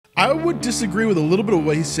I would disagree with a little bit of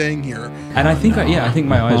what he's saying here. And I think, I think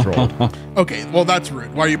my eyes rolled. Okay, well, that's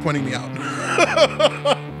rude. Why are you pointing me out?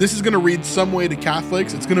 This is going to read some way to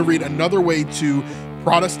Catholics. It's going to read another way to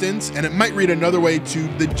Protestants, and it might read another way to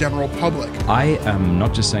the general public. I am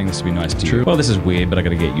not just saying this to be nice to you. Well, this is weird, but I got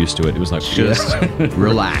to get used to it. It was like, just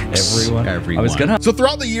relax. Everyone. I was gonna. So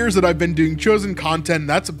throughout the years that I've been doing Chosen content,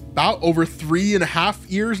 that's about over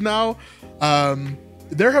 3.5 years now,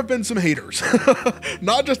 there have been some haters,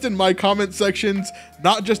 not just in my comment sections,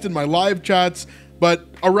 not just in my live chats, but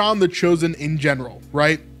around the Chosen in general,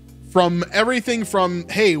 right? From everything from,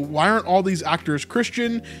 hey, why aren't all these actors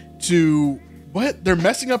Christian, to what? They're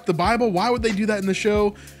messing up the Bible. Why would they do that in the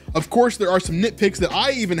show? Of course, there are some nitpicks that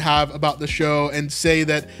I even have about the show and say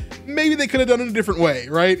that maybe they could have done it a different way,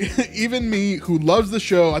 right? Even me, who loves the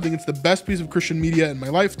show, I think it's the best piece of Christian media in my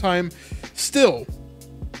lifetime. Still,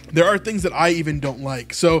 there are things that I even don't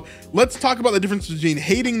like. So let's talk about the difference between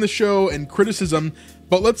hating the show and criticism.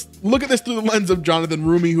 But let's look at this through the lens of Jonathan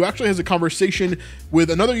Roumie, who actually has a conversation with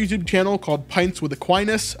another YouTube channel called Pints with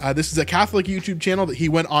Aquinas. This is a Catholic YouTube channel that he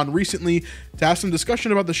went on recently to have some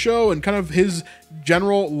discussion about the show and kind of his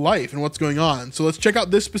general life and what's going on. So let's check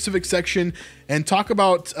out this specific section and talk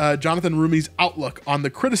about Jonathan Roumie's outlook on the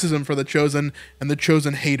criticism for The Chosen and the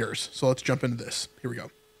Chosen haters. So let's jump into this. Here we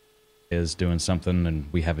go. Is doing something, and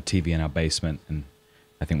we have a TV in our basement, and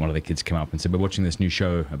I think one of the kids came up and said, we're watching this new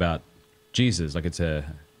show about Jesus, like it's a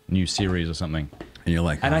new series or something. And you're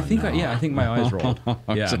like, and I think, I think my eyes rolled.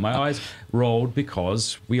 Yeah, my eyes rolled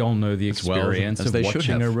because we all know the experience of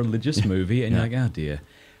watching a religious movie, and you're like, oh dear.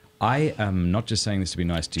 I am not just saying this to be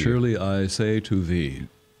nice to you. Truly I say to thee.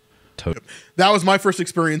 That was my first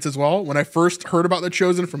experience as well. When I first heard about The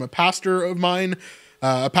Chosen from a pastor of mine,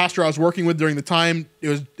 a pastor I was working with during the time, it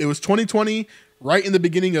was 2020, right in the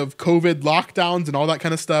beginning of COVID lockdowns and all that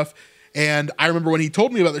kind of stuff. And I remember when he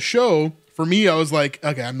told me about the show, for me, I was like,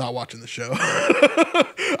 okay, I'm not watching the show.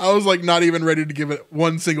 I was like not even ready to give it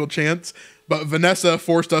one single chance. But Vanessa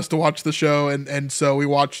forced us to watch the show, and so we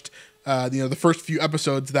watched the first few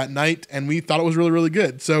episodes that night, and we thought it was really, really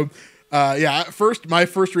good. So yeah, at first, my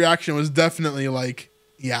first reaction was definitely like,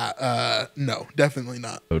 yeah, no, definitely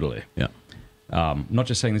not. Totally. Yeah. Not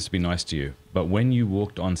just saying this to be nice to you, but when you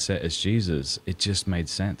walked on set as Jesus, it just made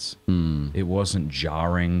sense. It wasn't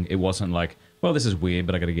jarring. It wasn't like, well, this is weird,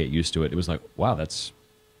 but I got to get used to it. It was like, wow, that's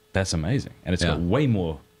amazing, and it's got way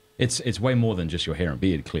more. It's way more than just your hair and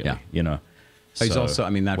beard, clearly. You know. He's So, also,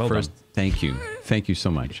 I mean, that first. done. Thank you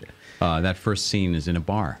so much. That first scene is in a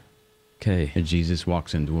bar. Okay. And Jesus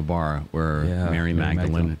walks into a bar where Mary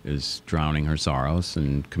Magdalene is drowning her sorrows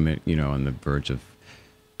and on the verge of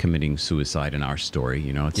committing suicide in our story.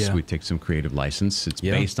 We take some creative license. It's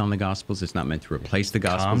based on the Gospels. It's not meant to replace the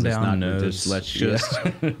Gospels. Calm down, it's not nerds. Let's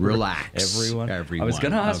just relax. Everyone. I was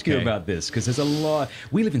going to ask you about this because there's a lot.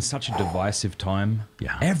 We live in such a divisive time.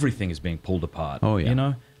 Yeah. Everything is being pulled apart. Oh, yeah. You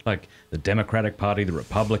know? Like the Democratic Party, the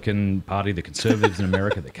Republican Party, the conservatives in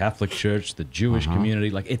America, the Catholic Church, the Jewish community.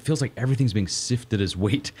 Like, it feels like everything's being sifted as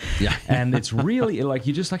wheat. Yeah. And it's really like,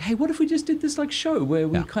 you're just like, hey, what if we just did this like show where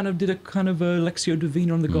we kind of did a kind of a Lectio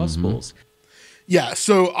Divina on the Gospels? Yeah,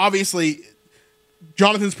 so obviously,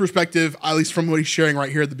 Jonathan's perspective, at least from what he's sharing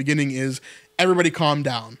right here at the beginning, is everybody calm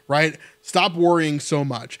down, right? Stop worrying so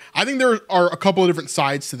much. I think there are a couple of different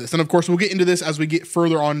sides to this. And of course, we'll get into this as we get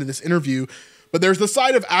further on in this interview. But there's the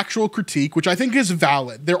side of actual critique, which I think is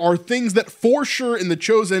valid. There are things that for sure in The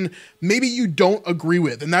Chosen, maybe you don't agree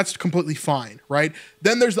with, and that's completely fine, right?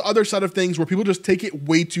 Then there's the other side of things where people just take it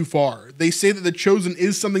way too far. They say that The Chosen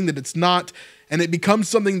is something that it's not, and it becomes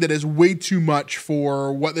something that is way too much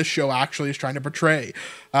for what this show actually is trying to portray.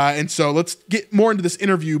 And so let's get more into this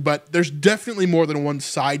interview, but there's definitely more than one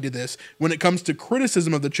side to this when it comes to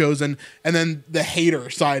criticism of The Chosen and then the hater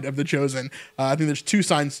side of The Chosen. I think there's two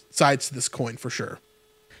sides to this coin for sure.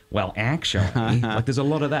 Well, actually, like there's a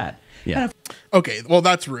lot of that. Yeah. Okay, well,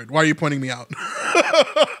 that's rude. Why are you pointing me out?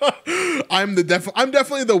 I'm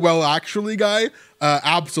definitely the well actually guy,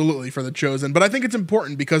 absolutely, for The Chosen. But I think it's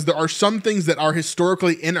important because there are some things that are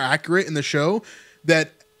historically inaccurate in the show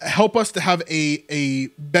that help us to have a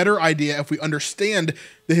better idea if we understand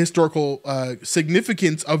the historical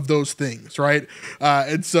significance of those things, right?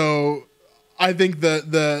 And so I think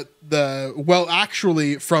the well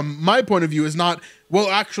actually from my point of view is not, well,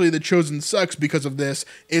 actually The Chosen sucks because of this.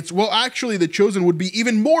 It's, well, actually The Chosen would be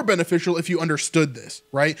even more beneficial if you understood this,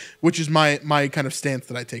 right? Which is my kind of stance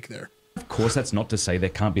that I take there. Of course, that's not to say there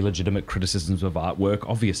can't be legitimate criticisms of artwork.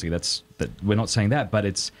 Obviously, we're not saying that, but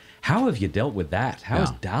it's, how have you dealt with that? How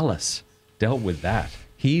has Dallas dealt with that?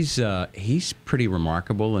 He's pretty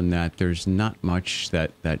remarkable in that there's not much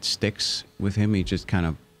that sticks with him. He just kind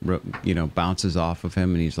of you know, bounces off of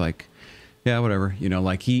him, and he's like, yeah, whatever. You know,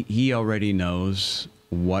 like he already knows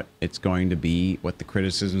what it's going to be, what the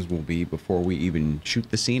criticisms will be before we even shoot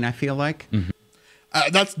the scene, I feel like.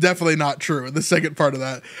 That's definitely not true. The second part of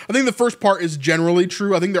that, I think the first part is generally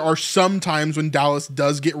true. I think there are some times when Dallas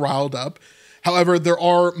does get riled up. However, there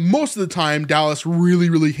are most of the time Dallas really,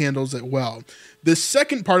 really handles it well. The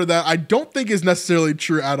second part of that, I don't think is necessarily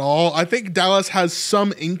true at all. I think Dallas has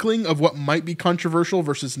some inkling of what might be controversial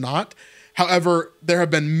versus not. However, there have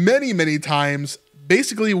been many, many times,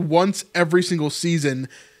 basically once every single season,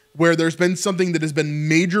 where there's been something that has been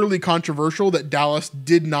majorly controversial that Dallas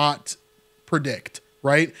did not predict,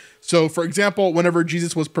 right? So for example, whenever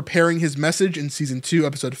Jesus was preparing his message in season 2,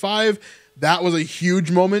 episode 5, that was a huge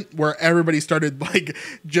moment where everybody started like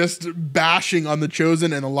just bashing on The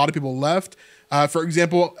Chosen and a lot of people left. For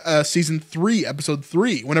example, season 3, episode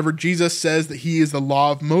 3, whenever Jesus says that he is the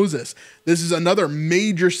law of Moses, this is another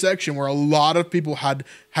major section where a lot of people had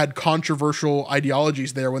controversial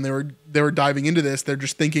ideologies there when they were diving into this. They're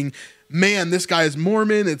just thinking, man, this guy is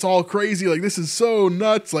Mormon. It's all crazy. Like, this is so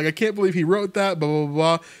nuts. Like, I can't believe he wrote that, blah, blah,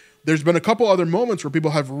 blah. There's been a couple other moments where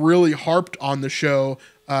people have really harped on the show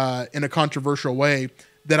in a controversial way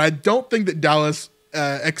that I don't think that Dallas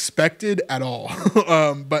expected at all.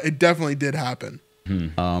 But it definitely did happen.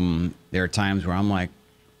 There are times where I'm like,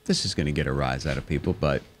 this is going to get a rise out of people,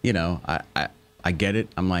 but you know, I get it.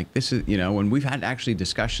 I'm like, this is, you know, when we've had actually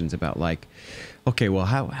discussions about like, okay, well,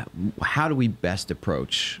 how do we best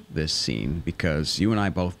approach this scene? Because you and I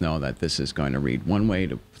both know that this is going to read one way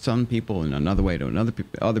to some people and another way to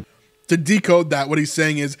other. To decode that, what he's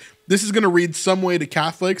saying is this is going to read some way to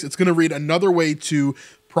Catholics. It's going to read another way to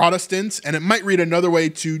Protestants, and it might read another way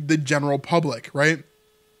to the general public, right?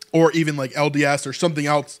 Or even like LDS or something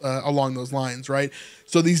else along those lines, right?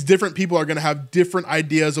 So these different people are going to have different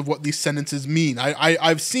ideas of what these sentences mean.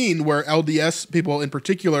 I've seen where LDS people in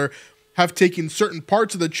particular have taken certain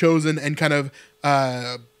parts of The Chosen and kind of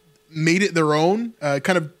made it their own,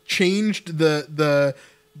 kind of changed the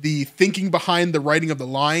thinking behind the writing of the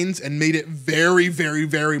lines and made it very, very,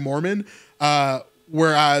 very Mormon.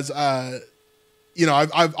 Whereas, you know,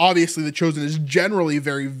 I've obviously The Chosen is generally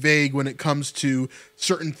very vague when it comes to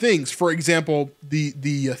certain things. For example,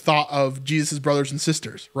 the thought of Jesus' brothers and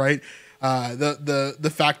sisters, right?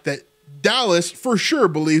 The fact that Dallas for sure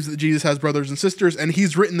believes that Jesus has brothers and sisters, and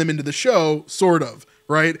he's written them into the show, sort of,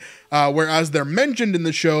 right? Whereas they're mentioned in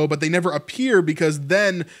the show, but they never appear because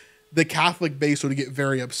then the Catholic base would get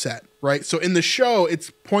very upset, right? So in the show, it's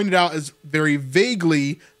pointed out as very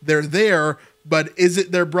vaguely they're there, but is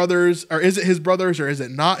it their brothers, or is it his brothers, or is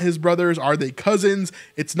it not his brothers? Are they cousins?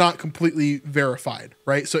 It's not completely verified,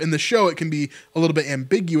 right? So in the show, it can be a little bit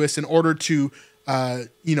ambiguous in order to,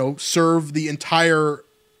 you know, serve the entire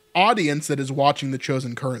audience that is watching The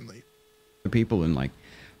Chosen currently. The people, and like,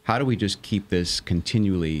 how do we just keep this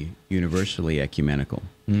continually universally ecumenical,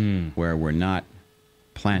 where we're not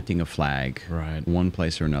planting a flag one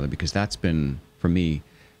place or another? Because that's been, for me,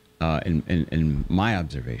 in my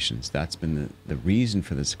observations, that's been the reason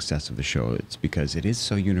for the success of the show. It's because it is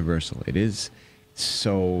so universal. It is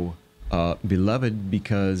so beloved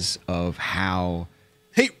because of how...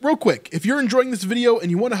 Hey, real quick, if you're enjoying this video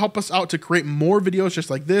and you want to help us out to create more videos just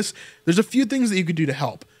like this, there's a few things that you could do to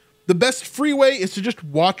help. The best free way is to just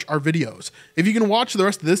watch our videos. If you can watch the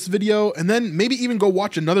rest of this video and then maybe even go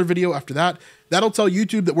watch another video after that, that'll tell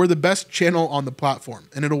YouTube that we're the best channel on the platform,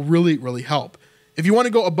 and it'll really, really help. If you want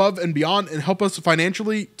to go above and beyond and help us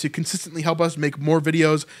financially to consistently help us make more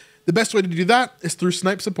videos, the best way to do that is through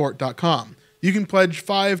snipesupport.com. You can pledge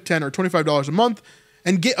 $5, $10, or $25 a month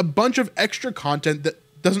and get a bunch of extra content that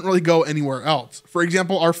doesn't really go anywhere else. For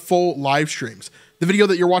example, our full live streams. The video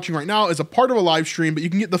that you're watching right now is a part of a live stream, but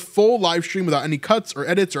you can get the full live stream without any cuts or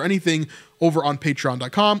edits or anything over on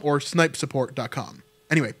patreon.com or snipesupport.com.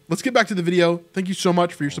 Anyway, let's get back to the video. Thank you so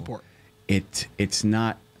much for your support. It's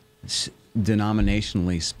not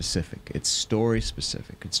denominationally specific. It's story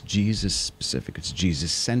specific. It's Jesus specific. It's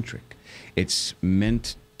Jesus centric. It's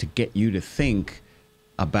meant to get you to think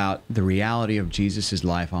about the reality of Jesus's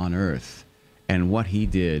life on earth and what he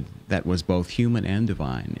did that was both human and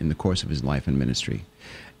divine in the course of his life and ministry.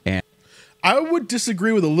 And I would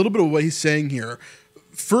disagree with a little bit of what he's saying here.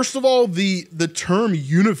 First of all, the term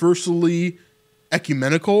universally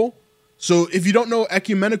ecumenical. So if you don't know,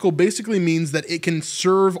 ecumenical basically means that it can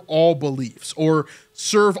serve all beliefs or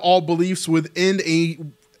serve all beliefs within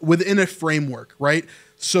a framework, right?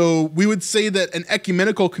 So we would say that an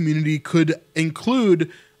ecumenical community could include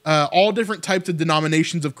all different types of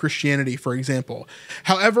denominations of Christianity, for example.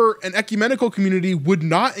 However, an ecumenical community would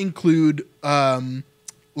not include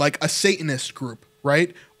like a Satanist group,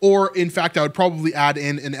 right? or in fact, I would probably add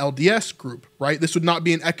in an LDS group, right? This would not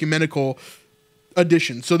be an ecumenical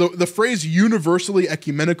addition. So the phrase universally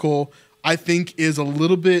ecumenical, I think, is a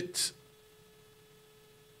little bit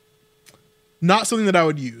not something that I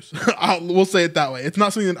would use. We'll say it that way. It's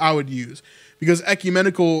not something that I would use, because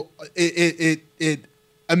ecumenical, it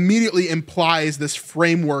immediately implies this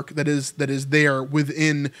framework that is there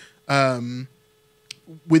within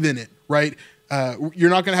it, right? You're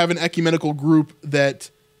not going to have an ecumenical group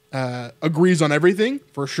that agrees on everything,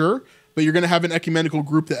 for sure, but you're going to have an ecumenical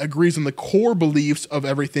group that agrees on the core beliefs of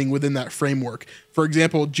everything within that framework. For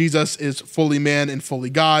example, Jesus is fully man and fully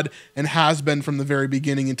God, and has been from the very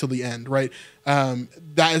beginning until the end, right?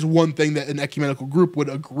 That is one thing that an ecumenical group would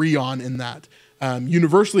agree on in that.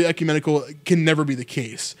 Universally ecumenical can never be the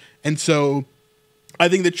case. And so I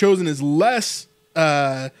think The Chosen is less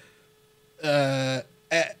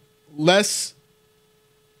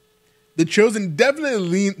The Chosen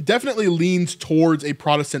definitely leans towards a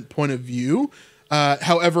Protestant point of view.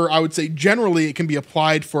 However, I would say generally it can be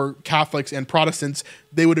applied for Catholics and Protestants.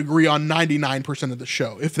 They would agree on 99% of the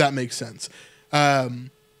show, if that makes sense,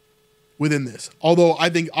 within this. Although I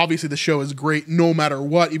think obviously the show is great no matter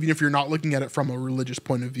what, even if you're not looking at it from a religious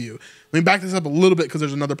point of view. Let me back this up a little bit, because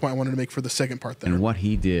there's another point I wanted to make for the second part there. And what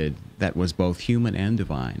he did that was both human and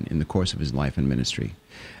divine in the course of his life and ministry.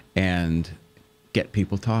 And get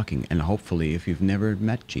people talking. And hopefully, if you've never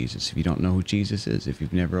met Jesus, if you don't know who Jesus is, if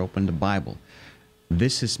you've never opened the Bible,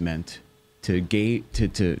 this is meant to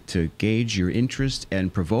gauge your interest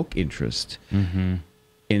and provoke interest in.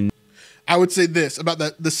 I would say this about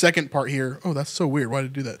the second part here. Oh, that's so weird. Why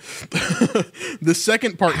did I do that? The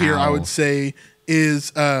second part here, I would say,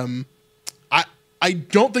 is I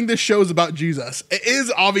don't think this show is about Jesus. It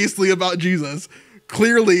is obviously about Jesus.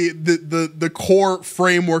 Clearly, the core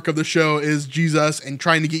framework of the show is Jesus and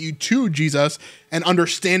trying to get you to Jesus and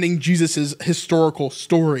understanding Jesus's historical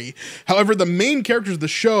story. However, the main characters of the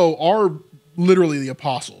show are literally the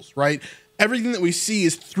apostles, right? Everything that we see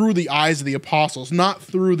is through the eyes of the apostles, not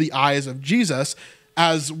through the eyes of Jesus,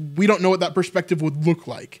 as we don't know what that perspective would look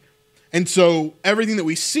like. And so everything that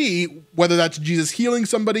we see, whether that's Jesus healing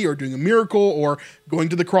somebody or doing a miracle or going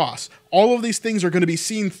to the cross, all of these things are going to be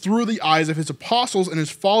seen through the eyes of his apostles and his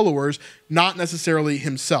followers, not necessarily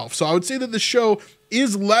himself. So I would say that the show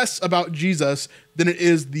is less about Jesus than it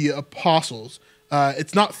is the apostles.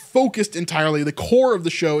 It's not focused entirely. The core of the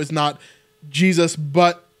show is not Jesus,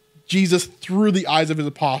 but Jesus through the eyes of his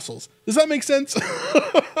apostles. Does that make sense?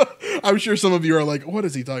 I'm sure some of you are like, what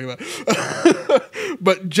is he talking about?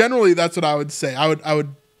 But generally, that's what I would say. I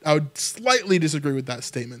would slightly disagree with that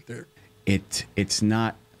statement there. It's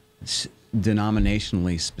not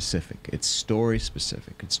denominationally specific. It's story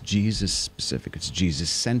specific. It's Jesus specific. It's Jesus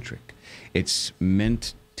centric. It's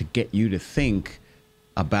meant to get you to think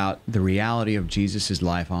about the reality of Jesus's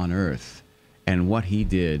life on earth and what he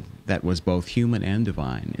did that was both human and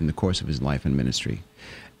divine in the course of his life and ministry,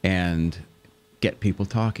 and get people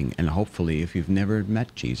talking. And hopefully, if you've never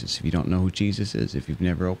met Jesus, if you don't know who Jesus is, if you've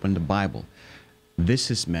never opened the Bible,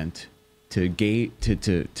 this is meant to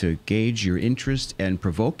gauge your interest and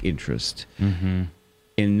provoke interest in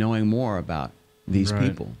knowing more about these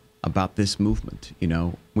people, about this movement. You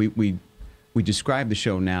know, we describe the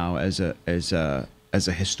show now as a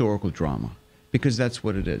historical drama, because that's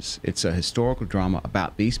what it is. It's a historical drama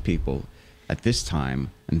about these people at this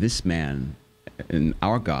time and this man and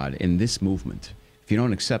our God in this movement. If you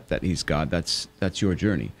don't accept that he's God, that's your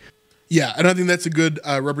journey. Yeah, and I think that's a good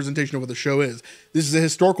representation of what the show is. This is a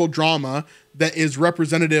historical drama that is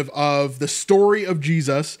representative of the story of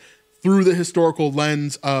Jesus through the historical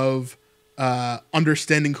lens of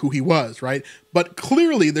understanding who he was, right? But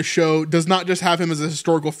clearly the show does not just have him as a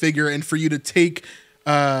historical figure and for you to take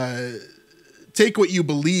what you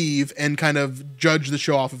believe and kind of judge the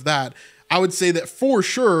show off of that. I would say that for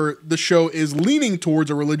sure the show is leaning towards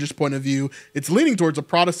a religious point of view. It's leaning towards a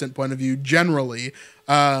Protestant point of view generally.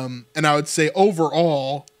 And I would say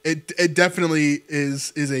overall, it definitely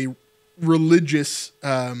is a religious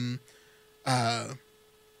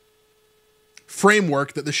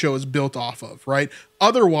framework that the show is built off of, right?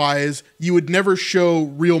 Otherwise, you would never show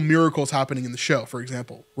real miracles happening in the show, for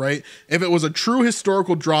example, right? If it was a true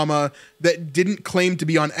historical drama that didn't claim to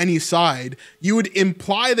be on any side, you would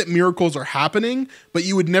imply that miracles are happening, but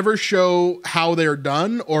you would never show how they're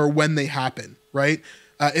done or when they happen, right?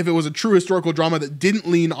 If it was a true historical drama that didn't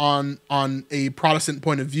lean on a Protestant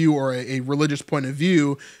point of view or a religious point of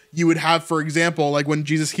view, you would have, for example, like when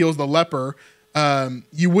Jesus heals the leper,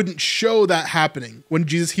 you wouldn't show that happening. When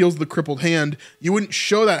Jesus heals the crippled hand, you wouldn't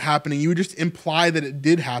show that happening. You would just imply that it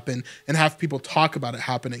did happen and have people talk about it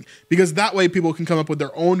happening, because that way people can come up with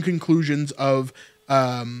their own conclusions of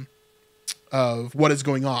what is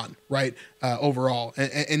going on, right? Overall,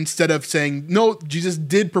 instead of saying, no, Jesus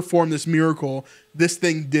did perform this miracle, this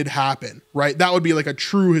thing did happen, right? That would be like a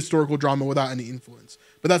true historical drama without any influence.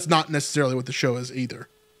 But that's not necessarily what the show is either.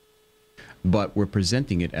 But we're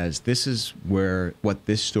presenting it as this is what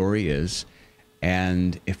this story is,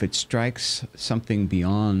 and if it strikes something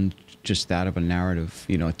beyond just that of a narrative,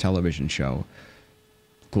 a television show,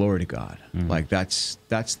 glory to God. Like that's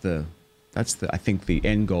the I think the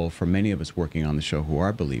end goal for many of us working on the show who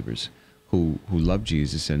are believers, who love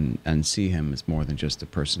Jesus and see him as more than just a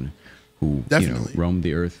person who roamed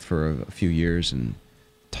the earth for a few years and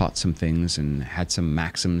taught some things and had some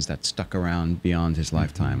maxims that stuck around beyond his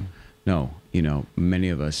lifetime. No, many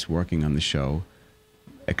of us working on the show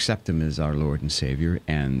accept him as our Lord and Savior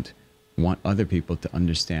and want other people to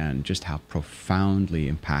understand just how profoundly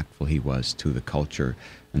impactful he was to the culture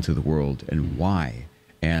and to the world, and why,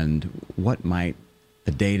 and what might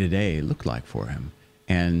the day-to-day look like for him.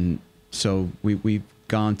 And so we've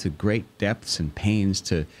gone to great depths and pains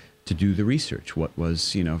to do the research. What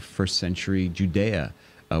was, first century Judea?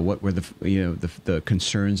 What were the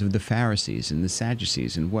concerns of the Pharisees and the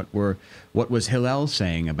Sadducees, and what was Hillel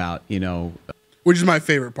saying about which is my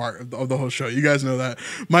favorite part of the whole show. You guys know that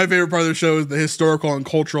my favorite part of the show is the historical and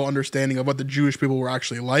cultural understanding of what the Jewish people were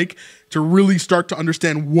actually like, to really start to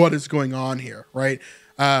understand what is going on here, right?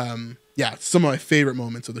 Some of my favorite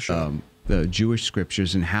moments of the show. The Jewish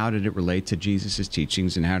scriptures, and how did it relate to Jesus's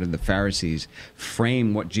teachings, and how did the Pharisees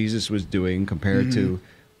frame what Jesus was doing compared to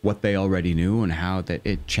what they already knew, and how that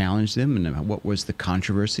it challenged them, and what was the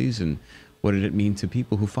controversies, and what did it mean to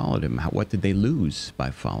people who followed him? What did they lose by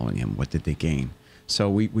following him? What did they gain? So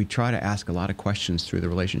we try to ask a lot of questions through the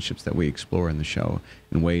relationships that we explore in the show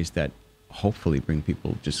in ways that hopefully bring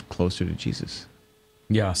people just closer to Jesus.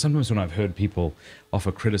 Yeah, sometimes when I've heard people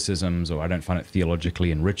offer criticisms, or I don't find it theologically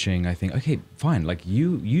enriching, I think, okay, fine, like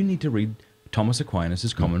you need to read Thomas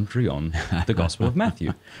Aquinas' commentary on the Gospel of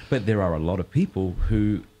Matthew. But there are a lot of people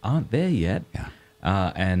who aren't there yet.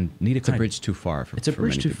 And need it's a bridge too far. It's a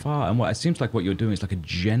bridge too far, and it seems like what you're doing is like a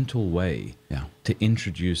gentle way to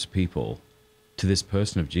introduce people to this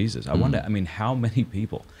person of Jesus. I wonder, how many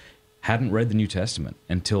people hadn't read the New Testament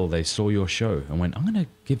until they saw your show and went, I'm going to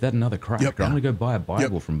give that another crack. Or I'm going to go buy a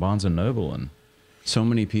Bible from Barnes and Noble. And so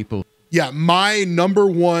many people. Yeah, my number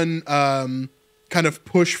one kind of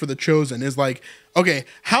push for The Chosen is like, okay,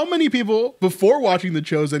 how many people before watching The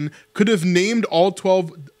Chosen could have named all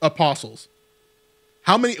 12 apostles?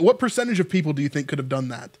 What percentage of people do you think could have done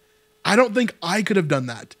that? I don't think I could have done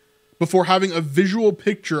that before having a visual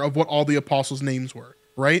picture of what all the apostles' names were,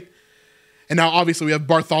 right? And now obviously we have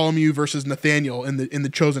Bartholomew versus Nathaniel in the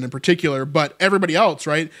Chosen in particular, but everybody else,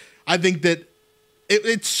 right? I think that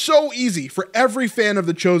it's so easy for every fan of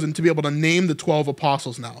The Chosen to be able to name the 12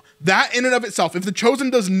 apostles now. That in and of itself, if The Chosen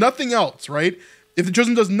does nothing else, right? If The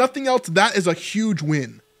Chosen does nothing else, that is a huge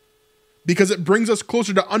win. Because it brings us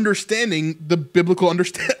closer to understanding the biblical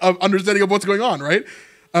understanding of what's going on, right?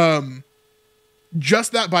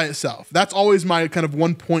 Just that by itself. That's always my kind of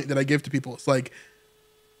one point that I give to people. It's like,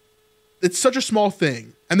 it's such a small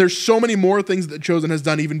thing. And there's so many more things that The Chosen has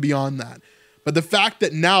done even beyond that. But the fact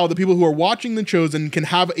that now the people who are watching The Chosen can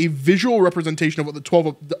have a visual representation of what the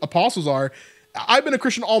 12 apostles are. I've been a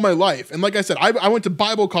Christian all my life. And like I said, I went to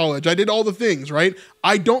Bible college. I did all the things, right?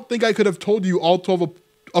 I don't think I could have told you all 12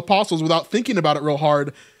 apostles without thinking about it real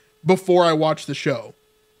hard before I watched the show.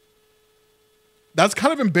 That's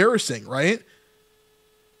kind of embarrassing, right?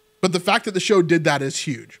 But the fact that the show did that is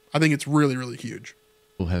huge. I think it's really, really huge.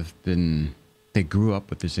 They grew up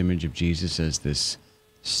with this image of Jesus as this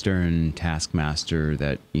stern taskmaster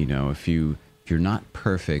that, if you're not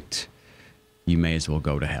perfect, you may as well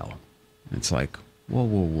go to hell. And it's like,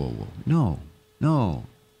 whoa. No.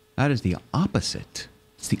 That is the opposite.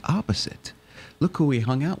 It's the opposite. Look who he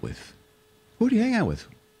hung out with. Who did he hang out with?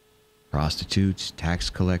 Prostitutes, tax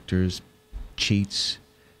collectors, cheats,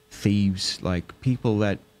 thieves, like people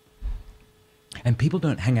that... And people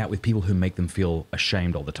don't hang out with people who make them feel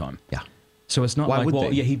ashamed all the time. Yeah. So it's not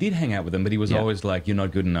he did hang out with them, but he was always like, you're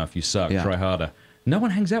not good enough, you suck, try harder. No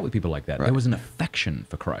one hangs out with people like that. Right. There was an affection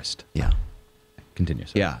for Christ. Yeah. Continue.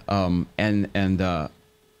 Sorry. Yeah.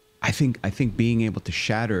 I think being able to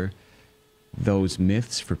shatter those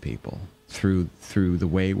myths for people through the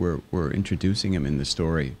way we're introducing him in the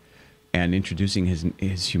story and introducing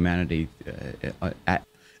his humanity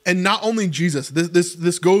and not only Jesus,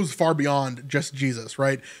 this goes far beyond just Jesus,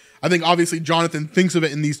 right? I think obviously Jonathan thinks of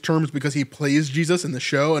it in these terms because he plays Jesus in the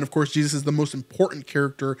show. And of course, Jesus is the most important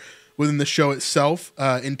character within the show itself,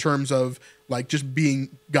 in terms of like just being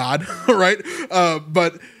God, right?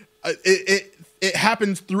 But it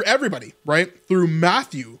happens through everybody, right? Through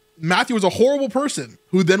Matthew. Matthew was a horrible person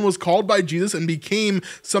who then was called by Jesus and became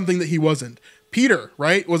something that he wasn't. Peter,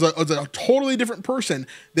 right, was a totally different person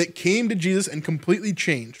that came to Jesus and completely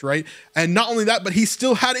changed, right? And not only that, but he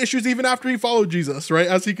still had issues even after he followed Jesus, right?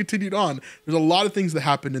 As he continued on, there's a lot of things that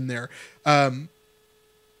happened in there. But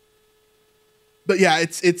yeah,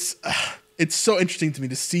 it's so interesting to me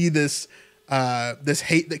to see this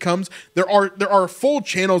hate that comes. There are full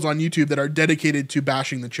channels on YouTube that are dedicated to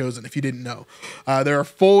bashing The Chosen. If you didn't know, there are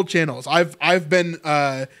full channels. I've been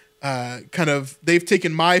they've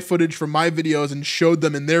taken my footage from my videos and showed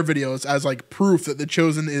them in their videos as like proof that The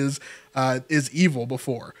Chosen is evil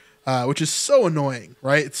before, which is so annoying,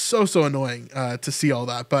 right? It's so annoying to see all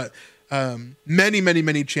that. But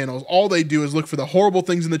many channels, all they do is look for the horrible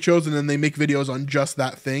things in The Chosen and they make videos on just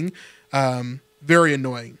that thing. Very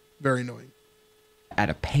annoying, very annoying. At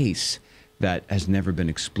a pace that has never been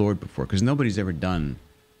explored before, because nobody's ever done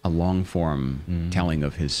a long form telling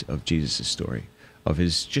of Jesus' story, of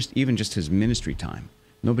his just his ministry time.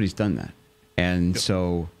 Nobody's done that. And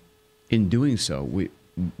so in doing so,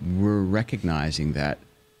 we're recognizing that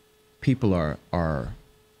people are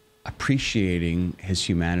appreciating his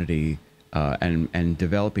humanity and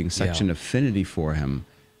developing such an affinity for him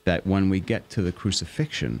that when we get to the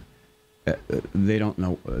crucifixion, they don't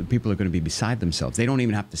know. People are going to be beside themselves. They don't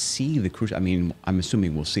even have to see the crucifixion. I mean, I'm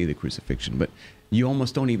assuming we'll see the crucifixion, but you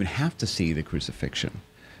almost don't even have to see the crucifixion.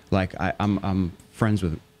 Like I'm friends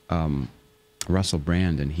with Russell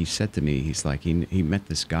Brand, and he said to me, he's like, he met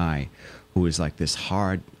this guy who was like this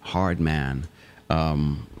hard man,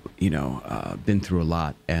 been through a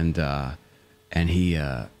lot, and he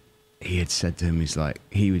had said to him, he's like,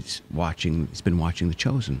 he's been watching The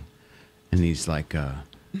Chosen, and he's like, I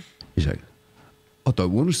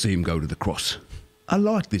don't want to see him go to the cross. I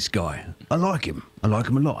like this guy. I like him a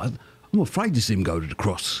lot. I'm afraid to see him go to the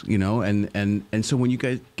cross, and so when you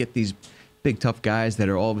guys get these big tough guys that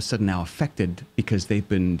are all of a sudden now affected because they've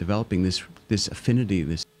been developing this affinity,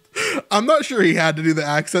 this. I'm not sure he had to do the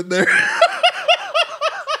accent there.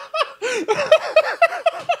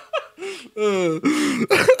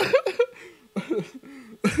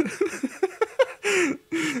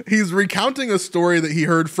 He's recounting a story that he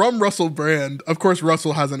heard from Russell Brand. Of course,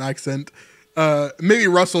 Russell has an accent. Maybe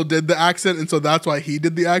Russell did the accent, and so that's why he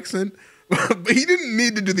did the accent. But he didn't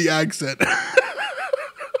need to do the accent.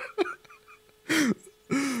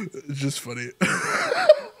 It's just funny.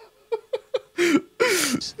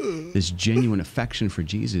 This genuine affection for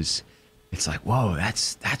Jesus. It's like, whoa,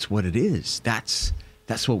 that's what it is. That's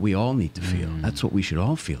what we all need to feel. That's what we should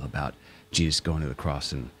all feel about Jesus going to the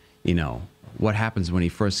cross. And, what happens when he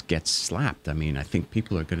first gets slapped? I mean, I think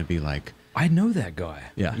people are going to be like, I know that guy.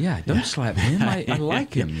 Yeah. Don't slap him. I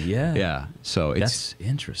like him. Yeah. Yeah. So that's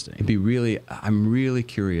interesting. I'm really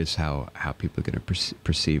curious how people are going to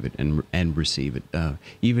perceive it and receive it.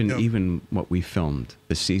 Even what we filmed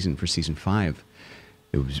this season for season 5,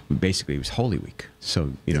 it was Holy Week.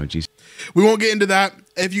 So, Jesus. We won't get into that.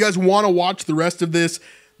 If you guys want to watch the rest of this,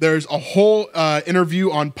 there's a whole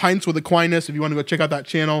interview on Pints with Aquinas. If you want to go check out that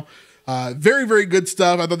channel. Very, very good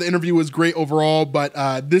stuff. I thought the interview was great overall, but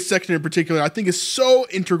this section in particular, I think, is so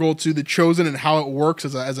integral to The Chosen and how it works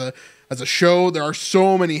as a show. There are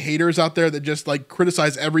so many haters out there that just like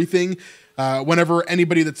criticize everything. Whenever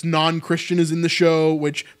anybody that's non-Christian is in the show,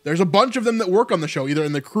 which there's a bunch of them that work on the show, either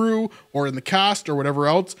in the crew or in the cast or whatever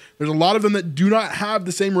else. There's a lot of them that do not have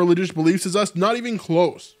the same religious beliefs as us, not even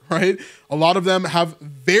close, right? A lot of them have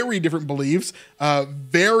very different beliefs,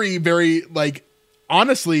 very, very like,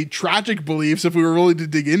 honestly, tragic beliefs. If we were really to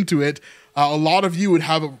dig into it, a lot of you would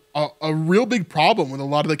have a real big problem with a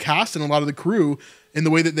lot of the cast and a lot of the crew in the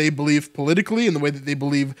way that they believe politically, in the way that they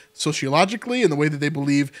believe sociologically, in the way that they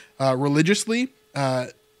believe religiously.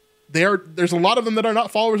 There's a lot of them that are not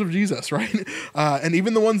followers of Jesus, right? And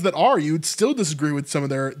even the ones that are, you would still disagree with some of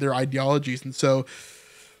their ideologies. And so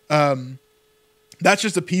that's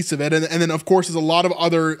just a piece of it. And then, of course, there's a lot of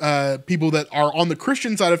other people that are on the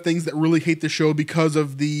Christian side of things that really hate the show because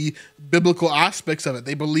of the biblical aspects of it.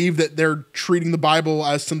 They believe that they're treating the Bible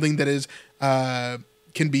as something that is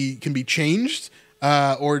can be changed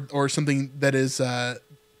or something that is to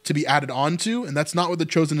be added on to. And that's not what The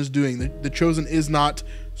Chosen is doing. The Chosen is not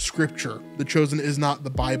Scripture. The Chosen is not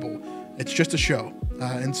the Bible. It's just a show.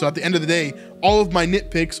 And so at the end of the day, all of my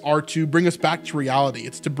nitpicks are to bring us back to reality.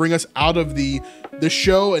 It's to bring us out of the the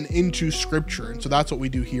show and into scripture. And so that's what we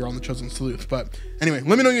do here on The Chosen Sleuth. But anyway,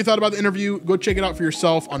 let me know what you thought about the interview. Go check it out for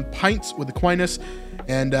yourself on Pints with Aquinas.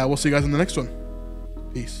 And we'll see you guys in the next one.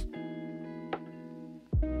 Peace.